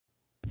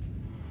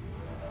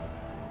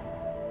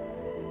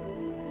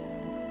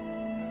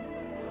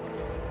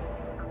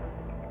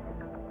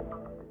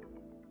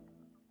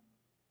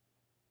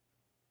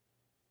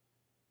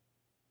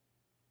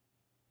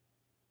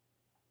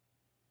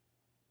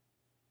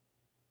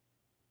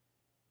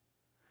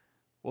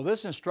Well,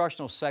 this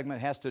instructional segment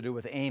has to do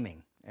with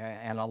aiming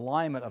and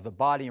alignment of the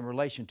body in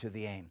relation to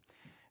the aim.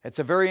 It's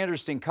a very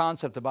interesting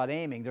concept about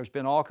aiming. There's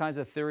been all kinds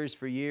of theories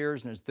for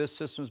years, and there's this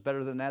system's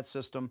better than that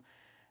system.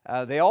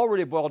 They all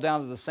really boil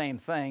down to the same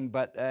thing,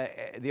 but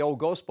the old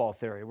ghost ball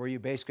theory, where you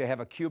basically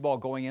have a cue ball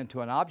going into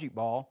an object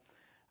ball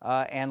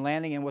and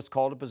landing in what's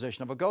called a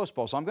position of a ghost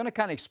ball. So I'm going to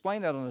kind of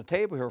explain that on the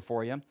table here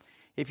for you.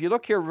 If you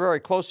look here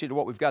very closely to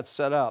what we've got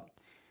set up,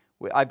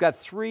 I've got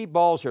 3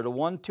 balls here, the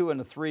 1, 2, and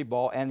the 3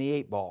 ball, and the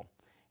 8 ball.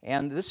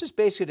 And this is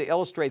basically to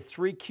illustrate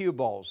 3 cue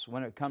balls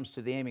when it comes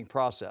to the aiming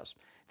process.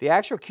 The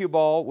actual cue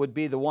ball would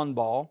be the 1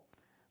 ball,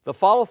 the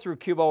follow-through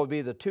cue ball would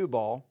be the 2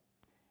 ball,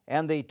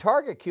 and the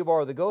target cue ball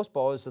or the ghost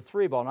ball is the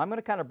 3 ball. And I'm going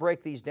to kind of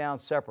break these down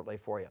separately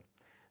for you.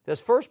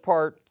 This first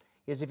part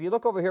is, if you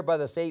look over here by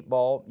this 8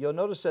 ball, you'll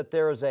notice that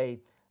there is a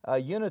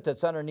unit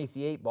that's underneath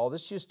the 8 ball.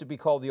 This used to be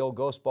called the old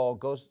ghost ball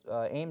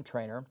aim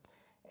trainer,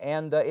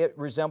 and it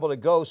resembled a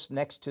ghost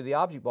next to the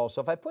object ball.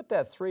 So if I put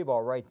that 3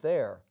 ball right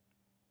there,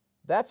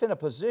 that's in a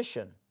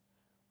position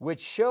which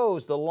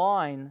shows the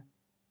line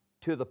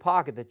to the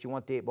pocket that you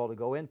want the 8 ball to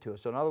go into.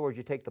 So in other words,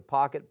 you take the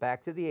pocket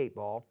back to the 8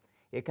 ball,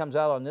 it comes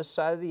out on this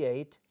side of the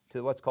 8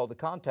 to what's called the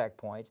contact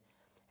point,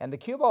 and the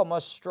cue ball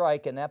must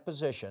strike in that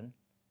position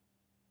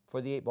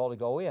for the 8 ball to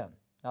go in.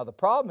 Now the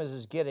problem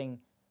is getting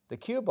the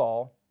cue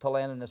ball to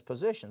land in this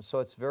position, so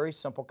it's a very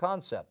simple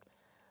concept.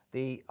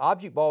 The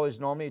object ball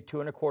is normally 2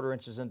 1/4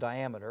 inches in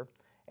diameter,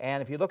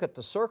 and if you look at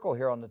the circle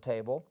here on the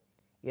table,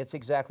 it's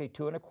exactly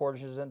 2 1/4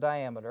 inches in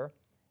diameter,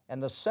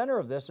 and the center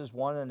of this is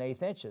 1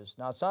 1/8 inches.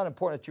 Now it's not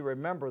important that you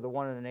remember the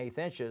 1 1/8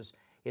 inches,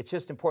 it's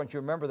just important you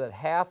remember that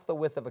half the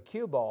width of a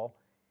cue ball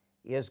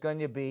is going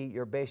to be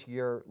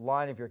your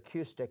line of your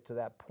cue stick to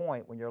that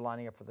point when you're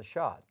lining up for the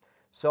shot.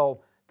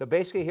 So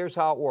basically here's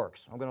how it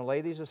works. I'm going to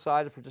lay these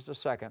aside for just a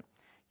second.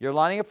 You're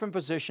lining up from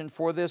position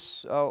for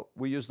this,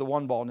 we use the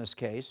 1 ball in this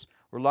case.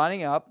 We're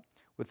lining up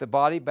with the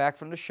body back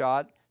from the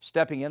shot,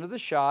 stepping into the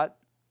shot,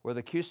 where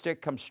the cue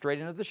stick comes straight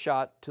into the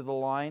shot to the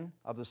line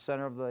of the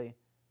center of the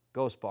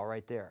ghost ball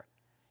right there.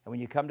 And when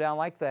you come down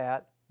like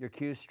that, your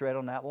cue's straight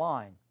on that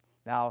line.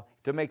 Now,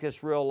 to make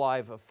this real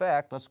live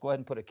effect, let's go ahead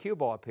and put a cue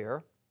ball up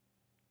here.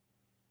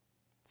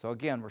 So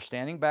again, we're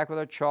standing back with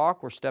our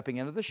chalk, we're stepping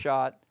into the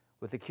shot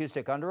with the cue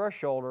stick under our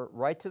shoulder,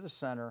 right to the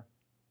center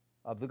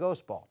of the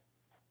ghost ball.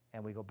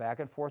 And we go back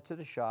and forth to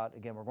the shot.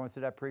 Again, we're going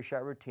through that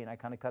pre-shot routine. I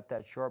kind of cut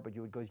that short, but you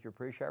would go through your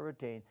pre-shot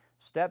routine,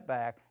 step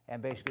back, and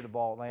basically the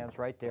ball lands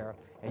right there.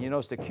 And you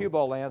notice the cue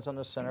ball lands on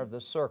the center of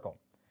this circle.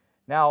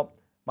 Now,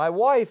 my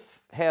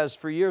wife has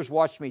for years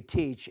watched me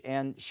teach,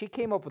 and she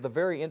came up with a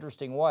very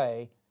interesting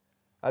way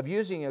of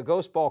using a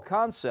ghost ball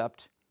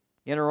concept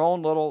in her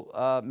own little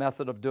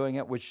method of doing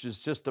it, which is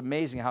just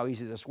amazing how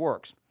easy this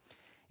works.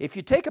 If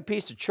you take a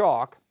piece of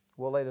chalk,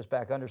 we'll lay this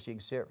back under so you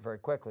can see it very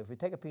quickly. If we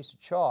take a piece of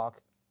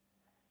chalk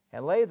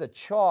and lay the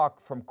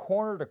chalk from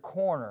corner to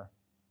corner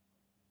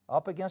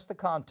up against the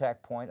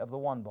contact point of the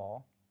 1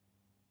 ball,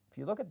 if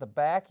you look at the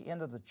back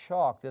end of the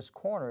chalk, this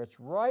corner,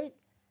 it's right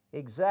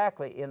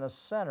exactly in the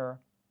center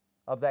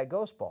of that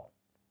ghost ball.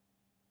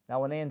 Now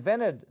when they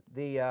invented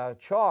the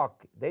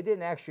chalk, they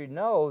didn't actually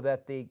know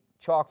that the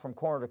chalk from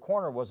corner to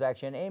corner was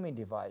actually an aiming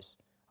device.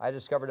 I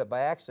discovered it by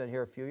accident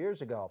here a few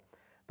years ago.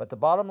 But the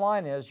bottom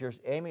line is you're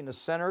aiming the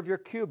center of your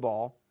cue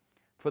ball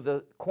for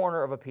the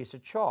corner of a piece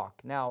of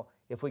chalk. Now,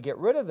 if we get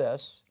rid of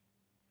this,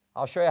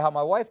 I'll show you how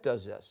my wife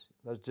does this.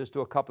 Let's just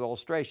do a couple of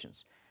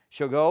illustrations.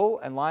 She'll go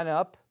and line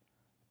up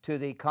to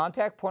the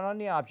contact point on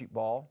the object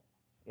ball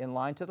in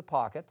line to the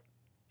pocket.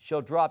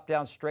 She'll drop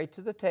down straight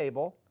to the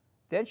table.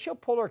 Then she'll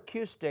pull her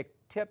cue stick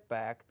tip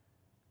back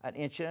 1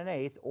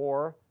 1/8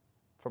 or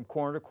from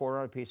corner to corner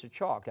on a piece of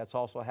chalk. That's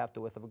also half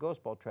the width of a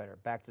ghost ball trainer,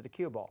 back to the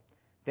cue ball.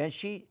 Then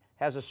she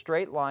has a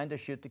straight line to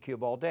shoot the cue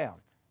ball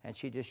down, and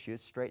she just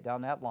shoots straight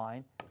down that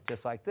line,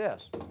 just like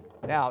this.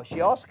 Now,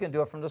 she also can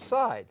do it from the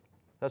side.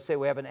 Let's say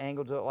we have an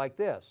angle to it like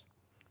this.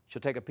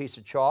 She'll take a piece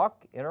of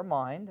chalk in her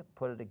mind,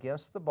 put it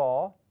against the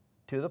ball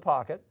to the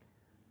pocket.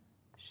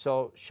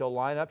 So she'll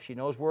line up, she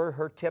knows where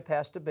her tip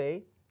has to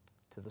be,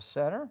 to the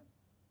center,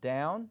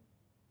 down,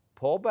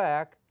 pull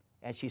back,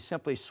 and she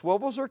simply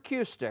swivels her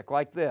cue stick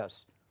like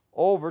this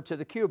over to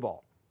the cue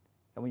ball.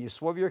 And when you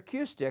swivel your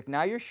cue stick,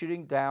 now you're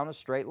shooting down a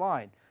straight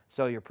line.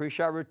 So your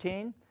pre-shot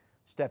routine,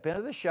 step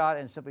into the shot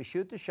and simply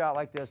shoot the shot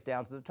like this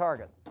down to the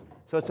target.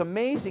 So it's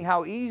amazing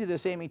how easy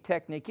this aiming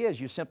technique is.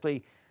 You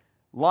simply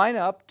line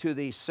up to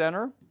the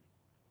center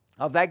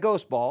of that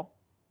ghost ball,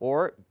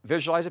 or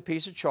visualize a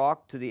piece of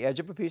chalk to the edge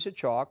of a piece of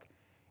chalk,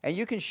 and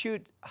you can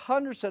shoot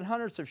hundreds and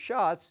hundreds of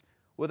shots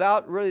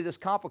without really this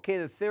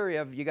complicated theory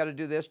of you got to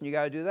do this and you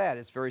got to do that.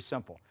 It's very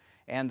simple.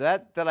 And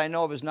that I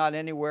know of is not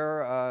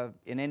anywhere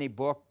in any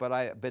book, but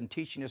I've been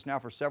teaching this now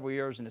for several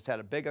years, and it's had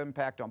a big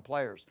impact on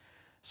players.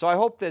 So I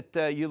hope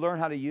that you learn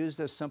how to use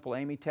this simple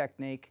aiming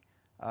technique,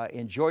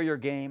 enjoy your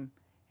game,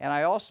 and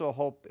I also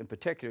hope in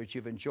particular that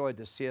you've enjoyed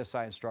this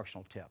CSI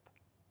instructional tip.